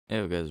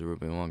Hey guys,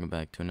 Ruben, welcome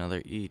back to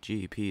another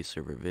EGP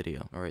server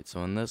video. Alright,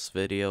 so in this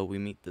video, we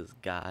meet this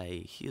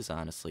guy. He is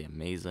honestly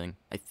amazing.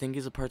 I think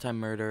he's a part-time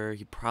murderer.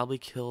 He probably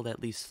killed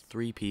at least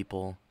 3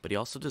 people, but he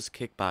also does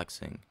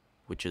kickboxing,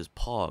 which is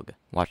Pog.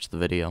 Watch the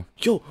video.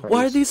 Yo,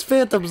 why are these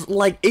phantoms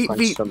like 8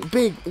 feet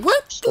big?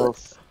 What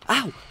stuff?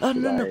 Ow! Oh,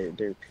 no. I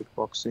do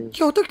kickboxing.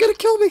 Yo, they're gonna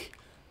kill me!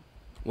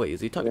 Wait,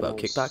 is he talking about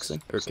I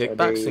kickboxing? Or study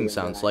kickboxing and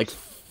sounds then like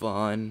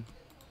fun.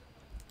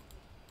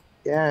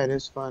 Yeah, it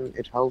is fun.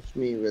 It helps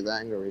me with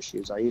anger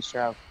issues. I used to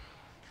have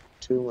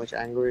too much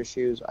anger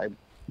issues. I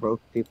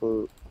broke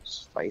people's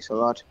face a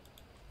lot.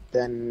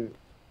 Then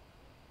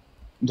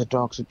the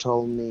doctor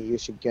told me you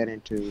should get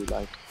into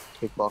like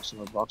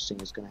kickboxing or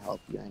boxing is gonna help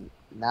you. And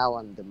now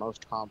I'm the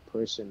most calm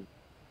person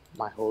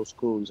my whole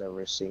school's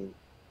ever seen.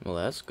 Well,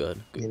 that's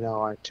good. You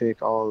know, I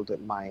took all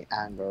my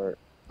anger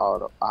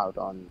out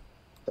on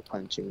the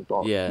punching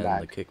ball. Yeah,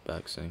 and the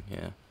kickboxing,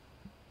 yeah.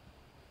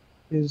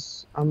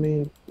 I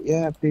mean,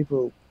 yeah,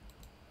 people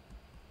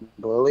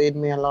bullied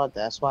me a lot.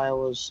 That's why I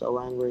was so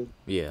angry.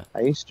 Yeah. I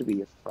used to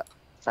be a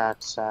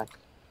fat sack,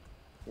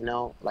 you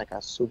know, like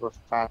a super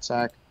fat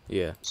sack.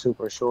 Yeah.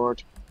 Super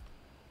short.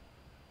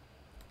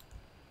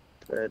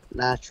 But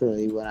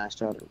naturally, when I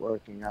started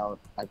working out,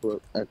 I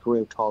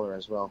grew taller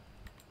as well.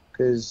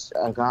 Because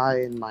a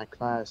guy in my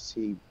class,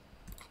 he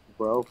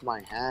broke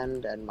my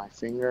hand and my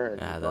finger and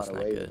he got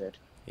away with it.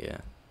 Yeah,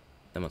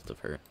 that must have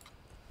hurt.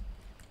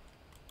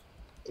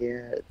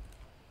 Yeah,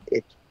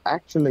 it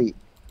actually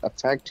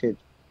affected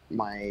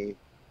my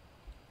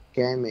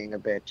gaming a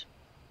bit.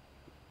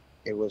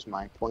 It was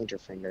my pointer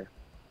finger.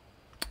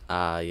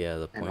 Yeah,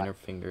 the pointer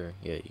finger.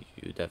 Yeah,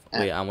 you definitely.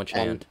 Wait, on which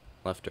hand?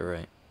 Left or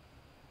right?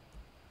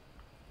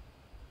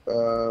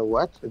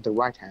 What? The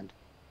right hand.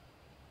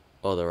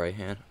 Oh, the right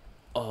hand?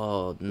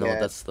 Oh, no, yeah.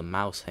 That's the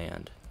mouse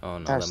hand. Oh,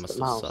 no, That's that must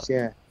the have mouse, sucked.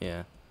 Yeah.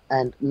 Yeah.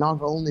 And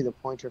not only the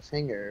pointer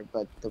finger,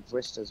 but the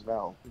wrist as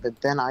well. But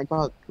then I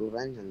got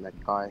revenge on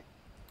that guy.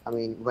 I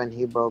mean, when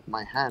he broke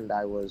my hand,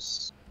 I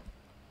was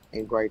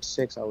in grade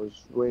 6. I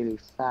was really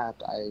fat.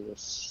 I was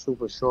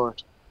super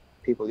short.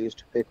 People used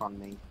to pick on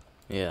me.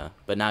 Yeah,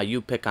 but now you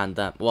pick on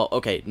them. Well,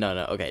 okay, no,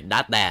 okay,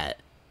 not that.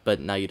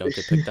 But now you don't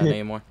get picked on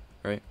anymore,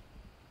 right?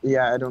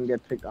 Yeah, I don't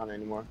get picked on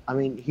anymore. I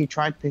mean, he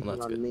tried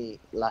picking on me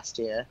last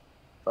year,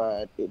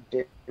 but it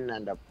didn't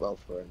end up well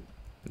for him.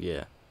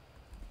 Yeah.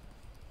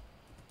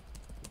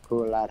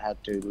 Poor lad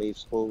had to leave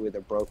school with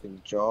a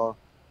broken jaw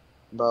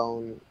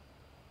bone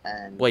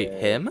and wait,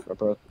 him?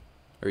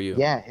 Or you?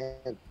 Yeah,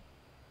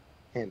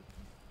 him.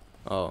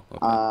 Oh,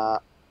 okay.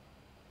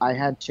 I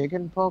had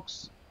chicken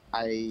pox.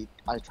 I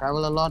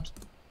travel a lot,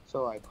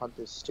 so I caught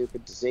this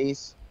stupid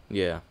disease.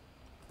 Yeah.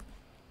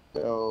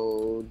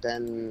 So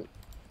then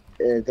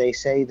they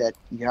say that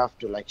you have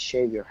to like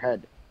shave your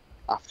head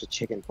after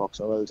chicken pox,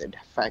 or else it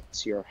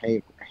affects your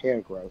hair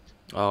growth.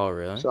 Oh,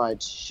 really? So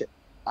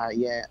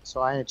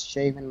I had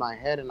shaven my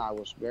head and I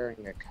was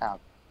wearing a cap.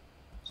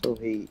 So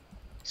he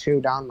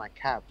threw down my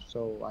cap,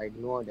 so I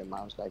ignored him.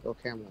 I was like,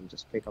 okay, I'm gonna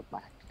just pick up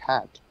my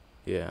hat.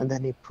 Yeah. And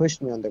then he pushed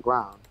me on the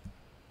ground.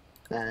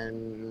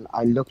 And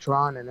I looked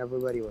around and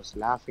everybody was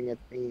laughing at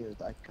me. He was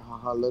like,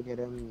 oh, look at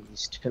him,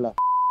 he's still a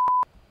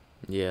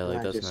yeah,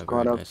 like that's not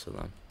very nice of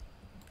them.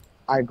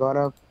 I got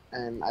up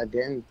and I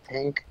didn't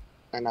think,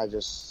 and I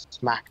just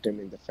smacked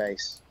him in the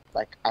face.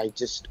 Like, I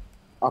just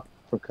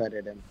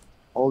uppercutted him.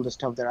 All the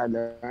stuff that I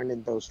learned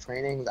in those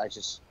trainings, I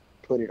just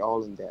put it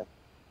all in there.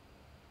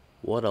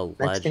 What a legend.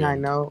 Next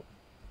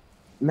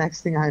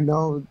thing I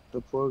know,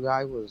 the poor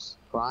guy was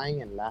crying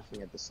and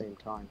laughing at the same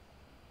time.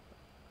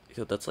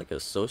 Yo, that's like a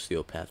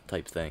sociopath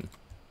type thing.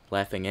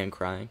 Laughing and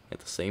crying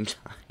at the same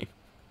time.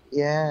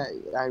 Yeah,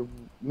 I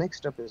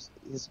mixed up his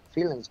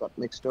feelings got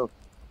mixed up.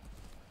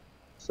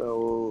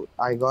 So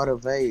I got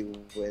away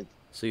with.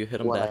 So you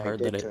hit him that hard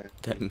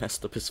that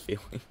messed up his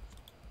feelings?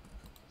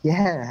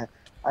 Yeah,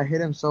 I hit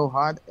him so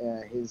hard,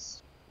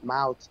 his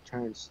mouth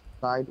turned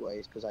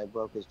sideways because I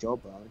broke his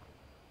jawbone.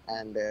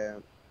 And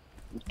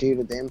due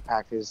to the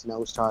impact, his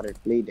nose started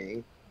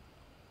bleeding.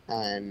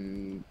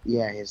 And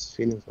yeah, his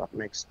feelings got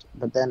mixed.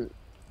 But then,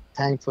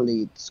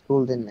 thankfully,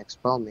 school didn't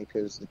expel me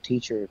because the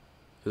teacher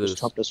who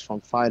stopped us from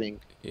fighting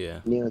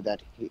knew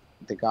that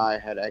the guy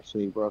had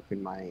actually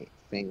broken my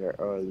finger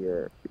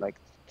earlier, like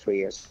 3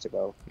 years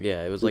ago.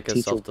 Yeah, it was like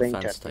a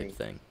self-defense type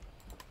thing.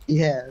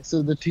 Yeah,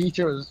 so the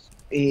teacher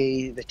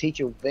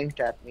winked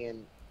at me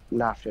and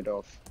laughed it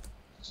off.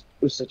 It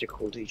was such a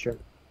cool teacher.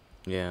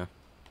 Yeah.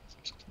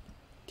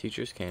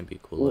 Teachers can be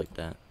cool like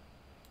that.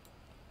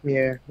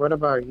 Yeah, what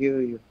about you?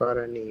 You got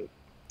any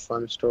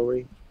fun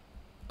story?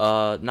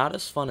 Not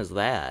as fun as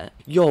that.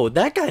 Yo,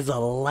 that guy's a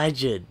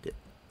legend.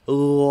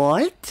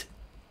 What?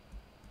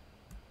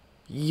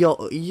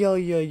 Yo.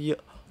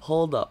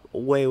 Hold up.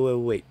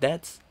 Wait.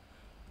 That's...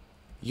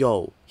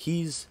 Yo,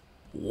 he's...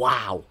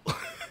 Wow.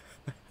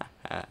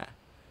 I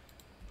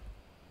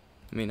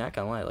mean, not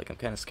gonna lie, like, I'm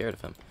kind of scared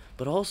of him.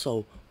 But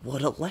also,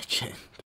 what a legend.